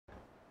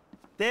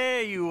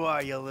There you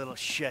are, you little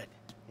shit.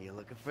 Are you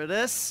looking for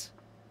this?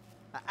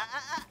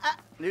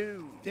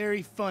 No.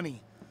 Very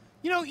funny.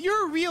 You know,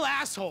 you're a real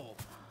asshole.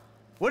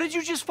 What did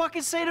you just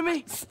fucking say to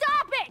me?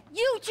 Stop it!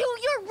 You two,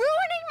 you're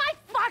ruining my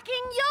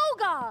fucking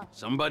yoga!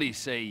 Somebody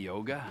say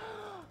yoga?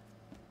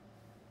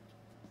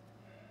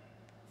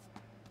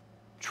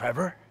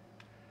 Trevor?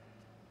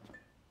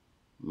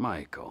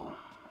 Michael.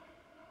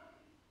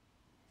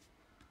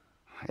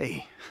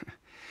 Hey.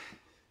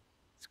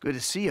 It's good to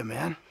see you,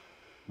 man.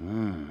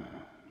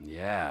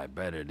 Yeah, I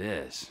bet it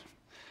is.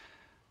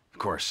 Of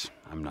course,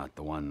 I'm not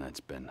the one that's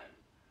been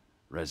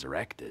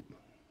resurrected.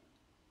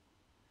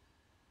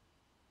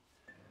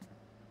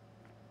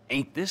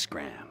 Ain't this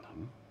grand?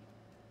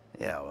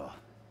 Yeah, well,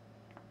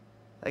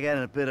 I got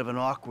in a bit of an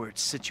awkward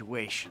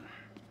situation.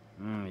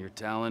 You're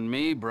telling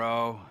me,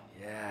 bro.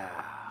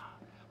 Yeah.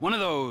 One of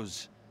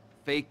those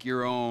fake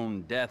your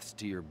own deaths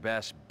to your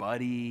best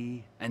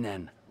buddy, and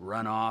then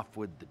run off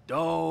with the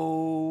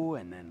dough,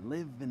 and then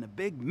live in a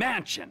big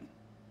mansion.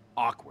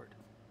 Awkward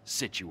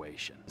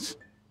situations.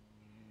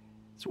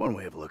 It's one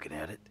way of looking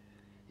at it.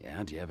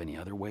 Yeah, do you have any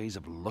other ways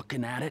of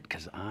looking at it?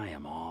 'Cause I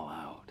am all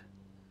out.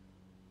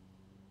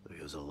 Look,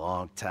 it was a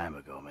long time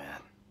ago,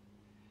 man.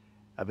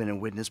 I've been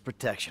in witness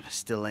protection. I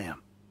still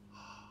am.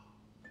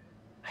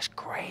 That's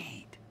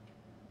great.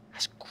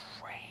 That's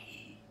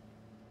great.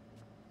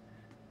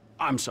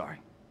 I'm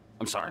sorry.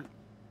 I'm sorry.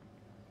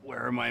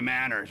 Where are my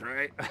manners,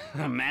 right?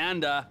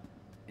 Amanda,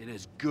 it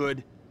is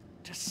good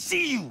to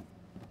see you.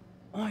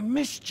 Oh, I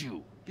missed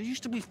you. You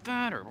used to be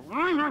fatter.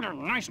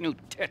 Nice new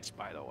tits,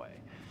 by the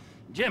way.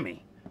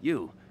 Jimmy,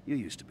 you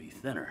used to be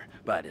thinner,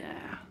 but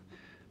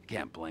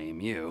can't blame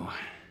you.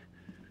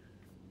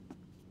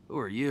 Who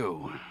are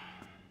you?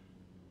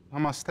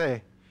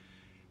 Namaste.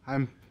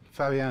 I'm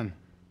Fabien.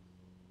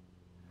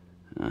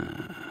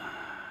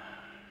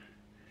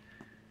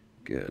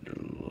 Good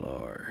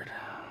Lord.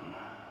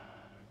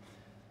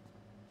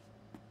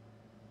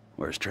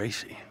 Where's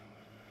Tracey?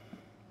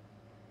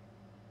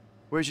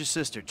 Where's your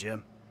sister,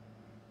 Jim?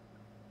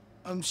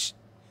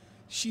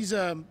 She's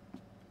trying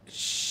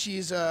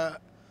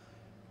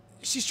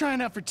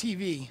out for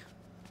TV.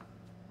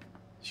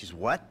 She's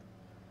what?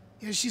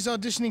 Yeah, she's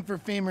auditioning for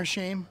Fame or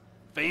Shame.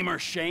 Fame or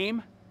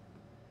shame?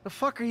 The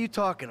fuck are you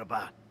talking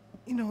about?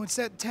 You know, it's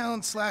that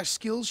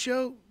talent/skills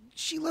show.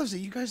 She loves it,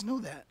 you guys know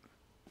that.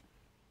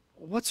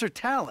 What's her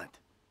talent?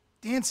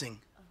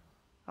 Dancing.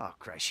 Oh,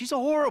 Christ, she's a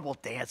horrible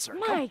dancer.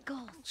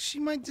 Michael! She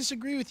might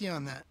disagree with you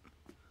on that.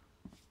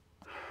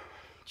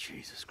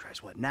 Jesus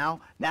Christ, what,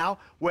 now? Now?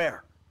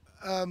 Where?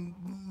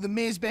 The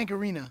Maze Bank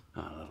Arena.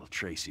 Oh, little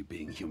Tracey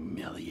being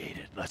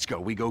humiliated. Let's go,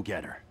 we go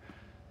get her.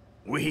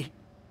 We?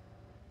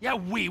 Yeah,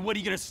 we. What, are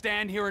you gonna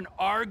stand here and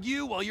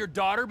argue while your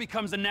daughter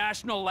becomes a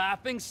national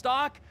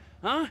laughingstock?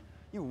 Huh?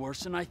 You're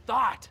worse than I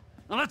thought.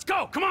 Now let's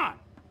go, come on!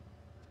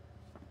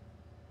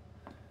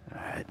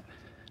 All right.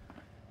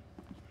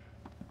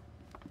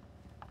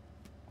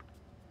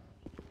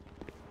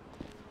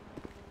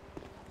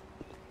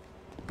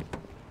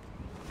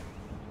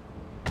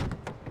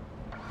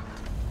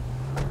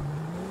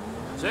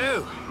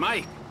 So,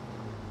 Mike,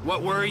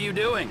 what were you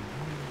doing?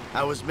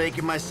 I was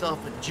making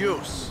myself a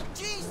juice.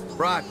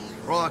 Broccoli,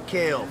 raw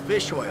kale,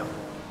 fish oil.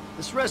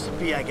 This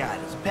recipe I got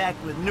is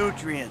packed with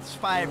nutrients,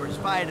 fibers,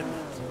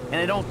 vitamins,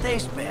 and it don't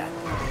taste bad.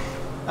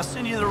 I'll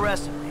send you the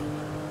recipe.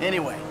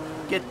 Anyway,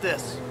 get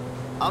this.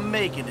 I'm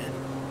making it.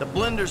 The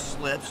blender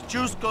slips,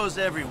 juice goes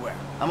everywhere.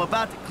 I'm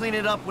about to clean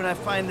it up when I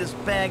find this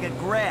bag of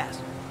grass.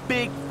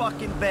 Big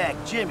fucking bag,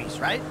 Jimmy's,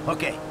 right?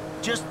 Okay,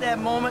 just that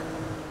moment,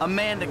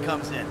 Amanda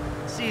comes in.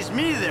 Sees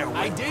me there with...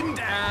 I didn't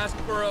ask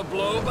for a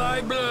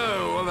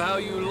blow-by-blow of how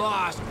you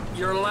lost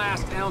your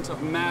last ounce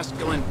of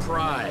masculine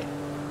pride.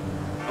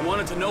 I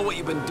wanted to know what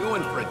you've been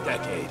doing for a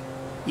decade.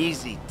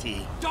 Easy,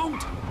 T.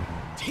 Don't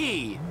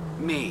T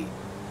me.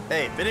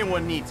 Hey, if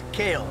anyone needs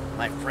kale,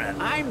 my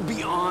friend... I'm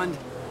beyond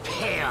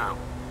pale,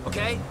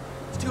 okay?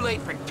 It's too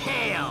late for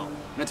kale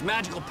and its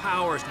magical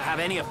powers to have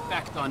any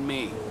effect on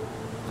me.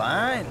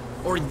 Fine.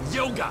 Or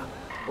yoga,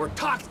 or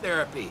talk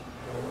therapy.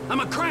 I'm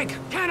a crank,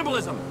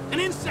 cannibalism,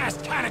 an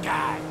incest kind of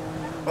guy.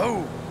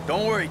 Oh,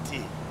 don't worry,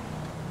 T.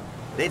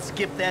 They'd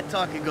skip that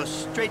talk and go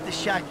straight to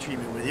shock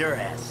treatment with your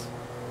ass.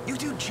 You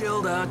too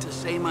chilled out to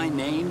say my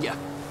name, you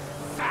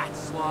fat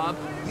slob.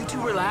 You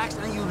too relaxed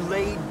and you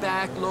laid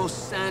back Los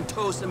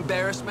Santos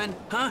embarrassment,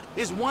 huh?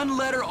 Is one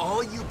letter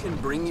all you can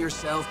bring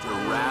yourself to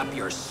wrap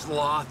your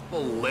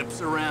slothful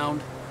lips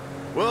around?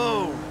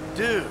 Whoa,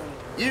 dude,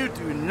 you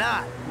do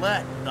not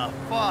let the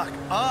fuck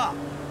up.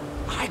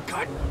 I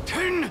got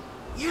 10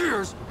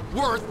 years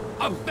worth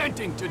of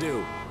venting to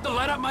do. The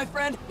let up, my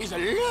friend, is a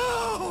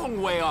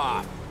long way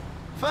off.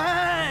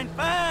 Fine,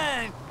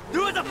 fine.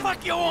 Do what the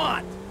fuck you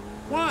want.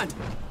 Want?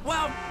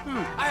 Well,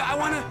 I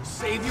want to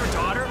save your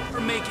daughter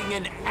from making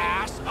an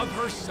ass of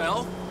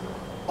herself.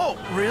 Oh,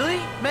 really,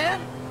 man?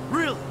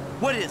 Really?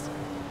 What is it?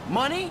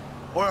 Money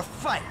or a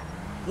fight?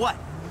 What?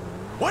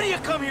 What do you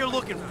come here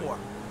looking for?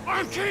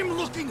 I came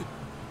looking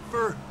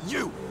for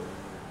you.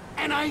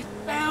 And I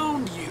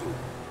found you.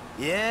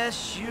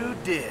 Yes, you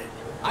did.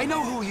 I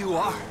know who you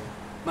are.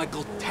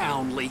 Michael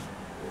Townley.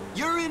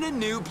 You're in a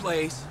new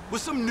place,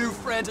 with some new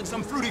friends and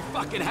some fruity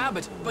fucking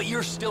habits, but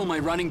you're still my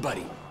running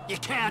buddy. You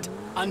can't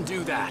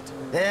undo that.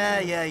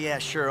 Yeah,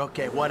 sure,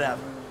 okay,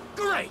 whatever.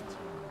 Great!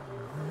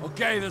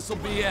 Okay, this'll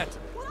be it.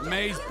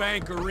 Maze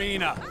Bank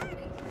Arena.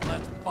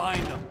 Let's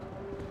find them.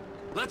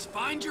 Let's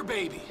find your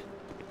baby.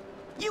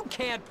 You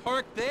can't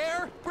park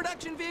there!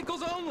 Production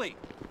vehicles only!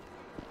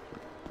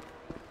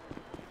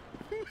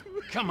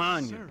 Come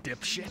on, you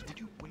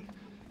dipshit.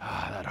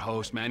 Ah, that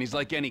host, man, he's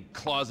like any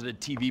closeted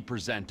TV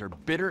presenter.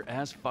 Bitter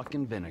as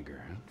fucking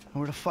vinegar.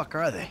 Where the fuck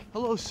are they?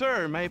 Hello,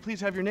 sir. May I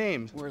please have your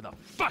names? Where the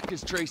fuck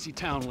is Tracey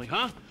Townley,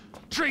 huh?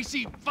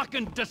 Tracey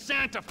fucking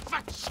DeSanta.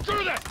 Fuck,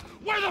 screw this!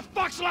 Where the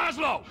fuck's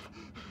Laszlo?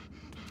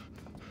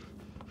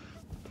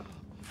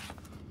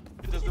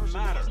 It doesn't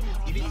matter.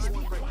 Please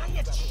be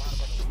quiet.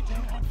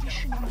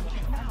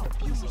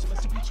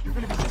 You're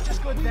gonna be just as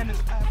good then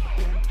as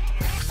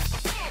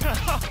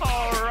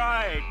All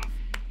right.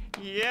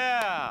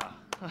 Yeah.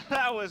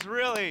 That was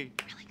really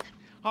good.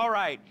 All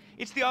right.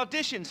 It's the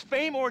auditions,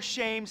 Fame or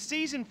Shame,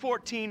 season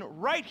 14,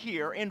 right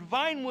here in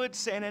Vinewood,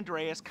 San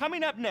Andreas.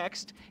 Coming up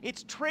next,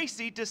 it's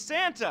Tracey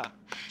DeSanta.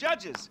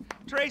 Judges,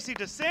 Tracey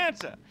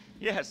DeSanta.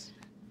 Yes.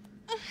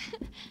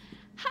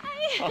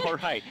 Hi. All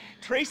right.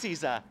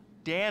 Tracey's a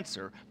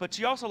dancer, but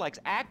she also likes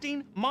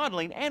acting,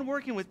 modeling, and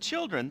working with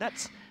children.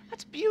 That's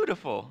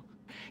beautiful.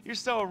 You're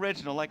so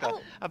original, like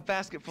a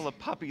basket full of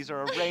puppies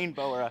or a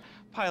rainbow or a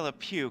pile of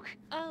puke.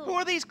 Oh. Who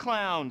are these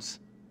clowns?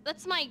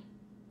 That's my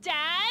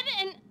dad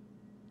and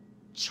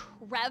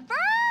Trevor?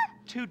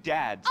 Two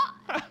dads.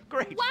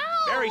 Great. Wow.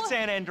 Very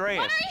San Andreas.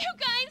 What are you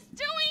guys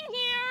doing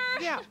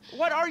here? Yeah,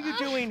 what are you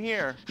doing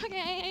here?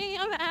 Okay,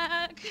 I'm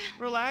back.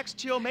 Relax,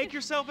 chill, make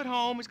yourself at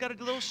home. He's got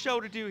a little show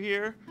to do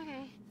here.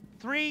 Okay.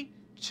 3,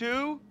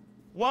 2,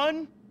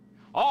 1.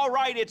 All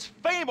right, it's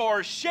Fame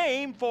or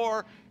Shame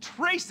for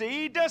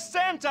Tracey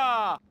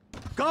DeSanta.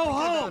 Go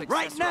home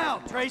right now,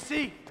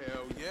 Tracey!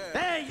 Hell yeah.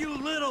 Hey, you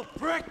little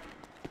prick!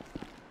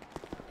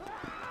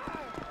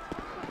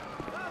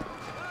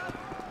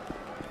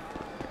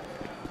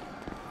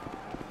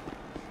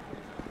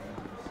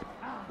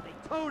 They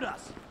towed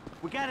us!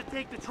 We gotta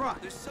take the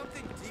truck. There's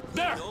something deeply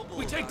There, noble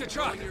we take about the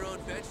truck. growing your own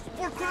vegetables.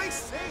 For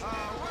Christ's sake!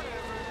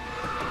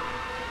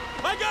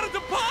 I got a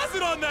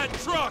deposit on that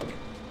truck!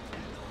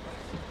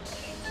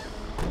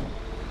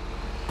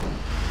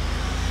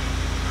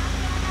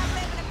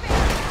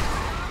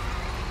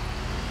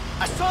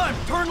 I saw him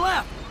turn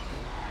left!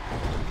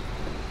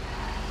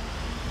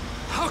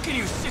 How can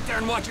you sit there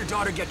and watch your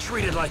daughter get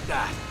treated like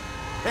that?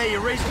 Hey, you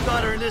raise a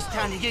daughter in this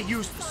town, you get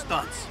used to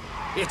stunts.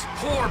 It's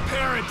poor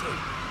parenting.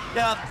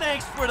 Yeah,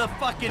 thanks for the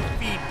fucking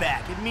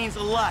feedback. It means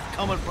a lot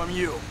coming from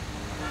you.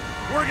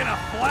 We're gonna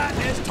flatten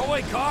this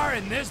toy car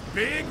in this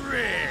big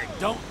rig.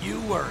 Don't you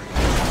worry.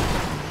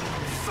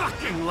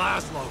 Fucking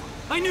Laszlo.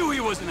 I knew he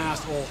was an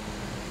asshole.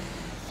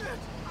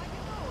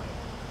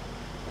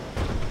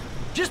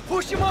 Just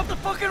push him off the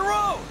fucking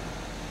road!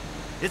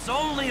 It's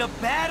only a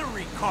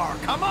battery car,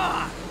 come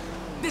on!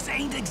 This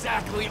ain't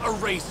exactly a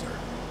racer.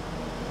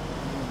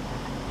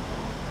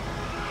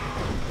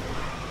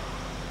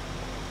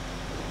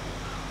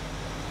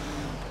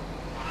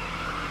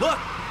 Look,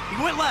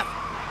 he went left.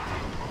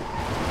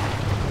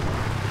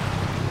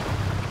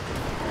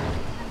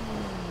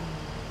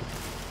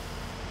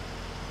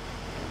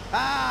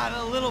 Ah,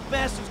 the little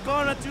bastard's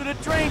going onto the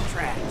train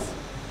tracks.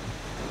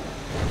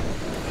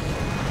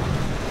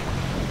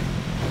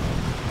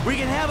 We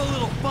can have a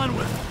little fun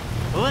with him,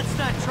 but let's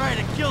not try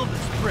to kill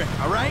this prick,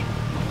 all right?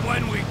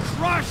 When we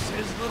crush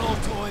his little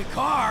toy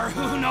car,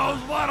 who knows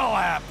what'll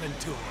happen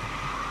to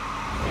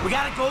him? We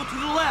gotta go to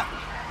the left.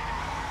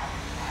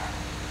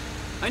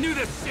 I knew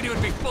this city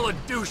would be full of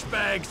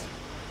douchebags.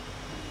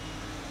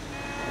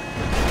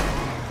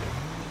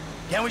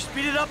 Can we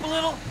speed it up a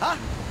little, huh?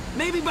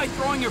 Maybe by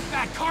throwing your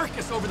fat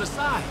carcass over the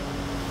side.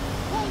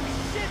 Holy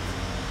shit!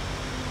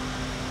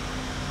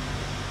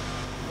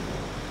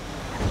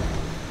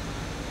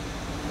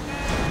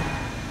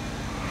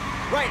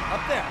 Right,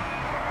 up there.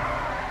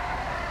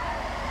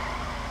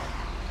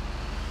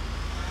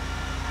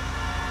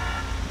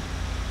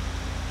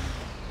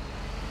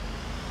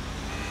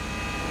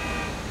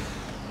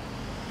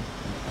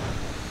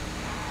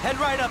 Head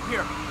right up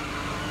here.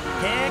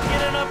 Can't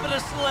get enough of the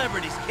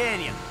celebrities, can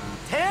you?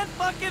 10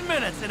 fucking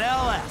minutes in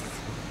LS.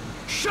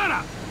 Shut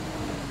up!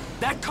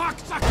 That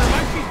cocksucker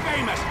might be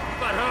famous,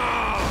 but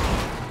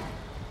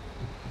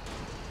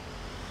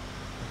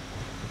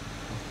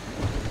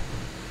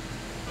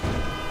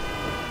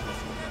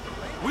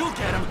we'll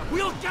get him!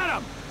 We'll get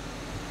him!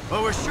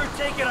 Well, we're sure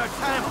taking our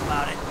time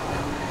about it.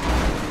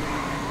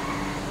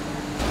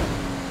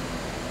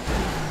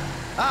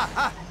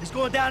 He's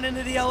going down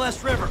into the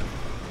LS River.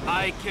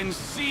 I can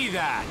see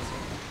that.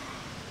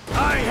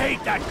 I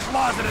hate that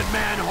closeted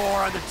man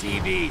whore on the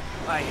TV.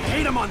 I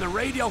hate him on the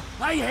radio.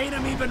 I hate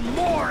him even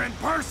more in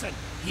person.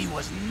 He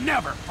was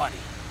never funny.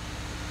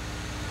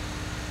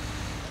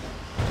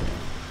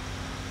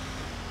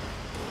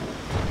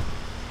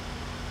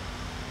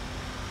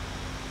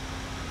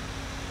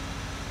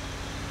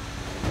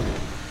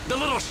 The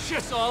little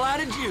shit's all out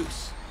of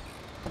juice.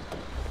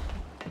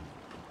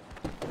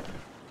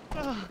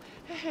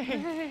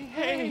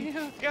 Hey,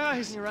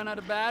 guys. You run out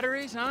of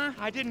batteries, huh?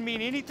 I didn't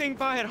mean anything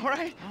by it, all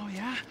right? Oh,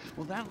 yeah?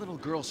 Well, that little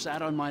girl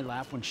sat on my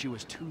lap when she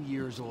was 2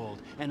 years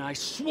old, and I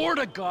swore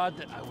to God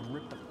that I would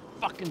rip the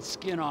fucking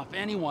skin off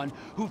anyone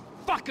who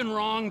fucking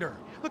wronged her.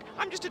 Look,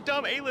 I'm just a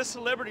dumb A-list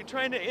celebrity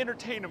trying to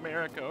entertain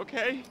America,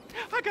 okay?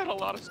 I got a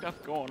lot of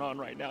stuff going on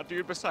right now,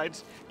 dude,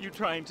 besides you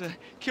trying to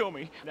kill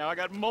me. Now, I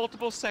got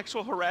multiple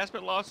sexual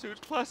harassment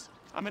lawsuits, plus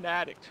I'm an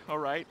addict, all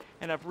right?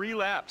 And I've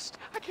relapsed.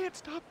 I can't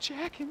stop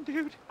jacking,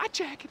 dude. I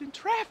jack it in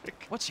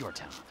traffic. What's your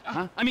talent,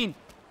 huh? I mean,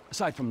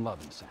 aside from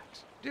love and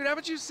sex. Dude,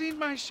 haven't you seen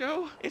my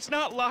show? It's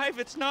not live,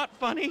 it's not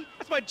funny.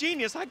 That's my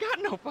genius. I got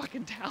no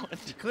fucking talent.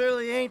 You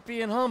clearly ain't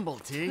being humble,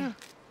 T.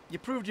 You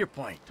proved your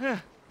point.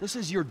 This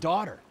is your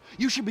daughter.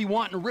 You should be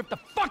wanting to rip the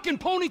fucking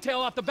ponytail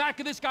off the back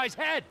of this guy's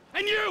head.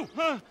 And you!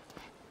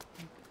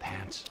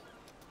 Pants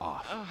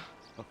off.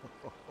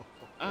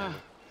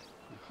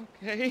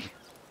 Okay.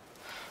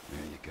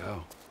 There you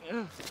go.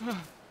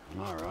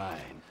 All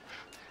right.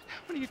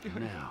 What are you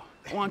doing? Now,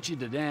 I want you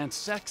to dance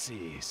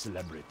sexy,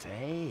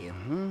 celebrity.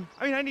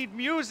 I mean, I need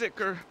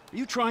music or... Are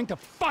you trying to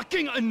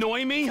fucking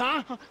annoy me,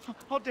 huh?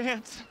 I'll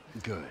dance.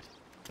 Good.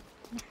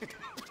 The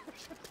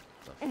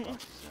fuck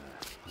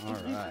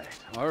is that?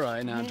 All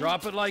right, now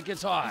drop it like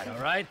it's hot,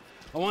 all right?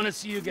 I want to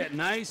see you get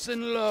nice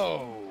and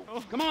low.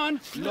 Come on,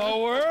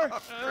 lower,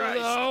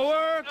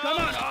 lower, come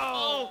on.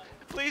 Oh,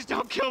 please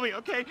don't kill me,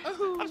 okay?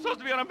 I'm supposed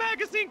to be on a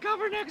magazine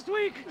cover next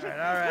week. All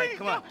right, Please,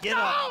 come on, no, get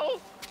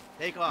up.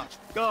 Take off.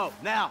 Go,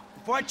 now,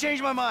 before I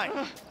change my mind.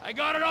 I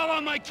got it all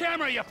on my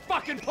camera, you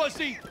fucking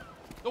pussy.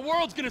 The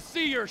world's gonna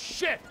see your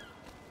shit.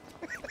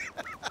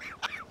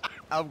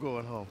 I'm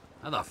going home.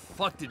 How the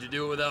fuck did you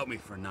do it without me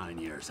for 9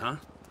 years, huh?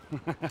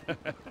 Oh,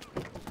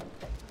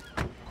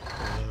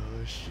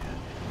 shit.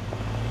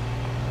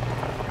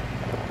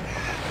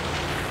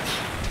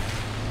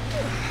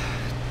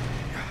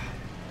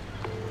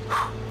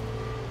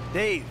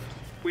 Dave.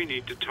 We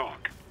need to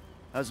talk.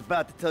 I was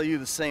about to tell you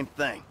the same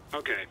thing.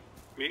 Okay.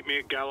 Meet me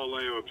at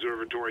Galileo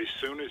Observatory as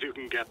soon as you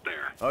can get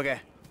there.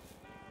 Okay.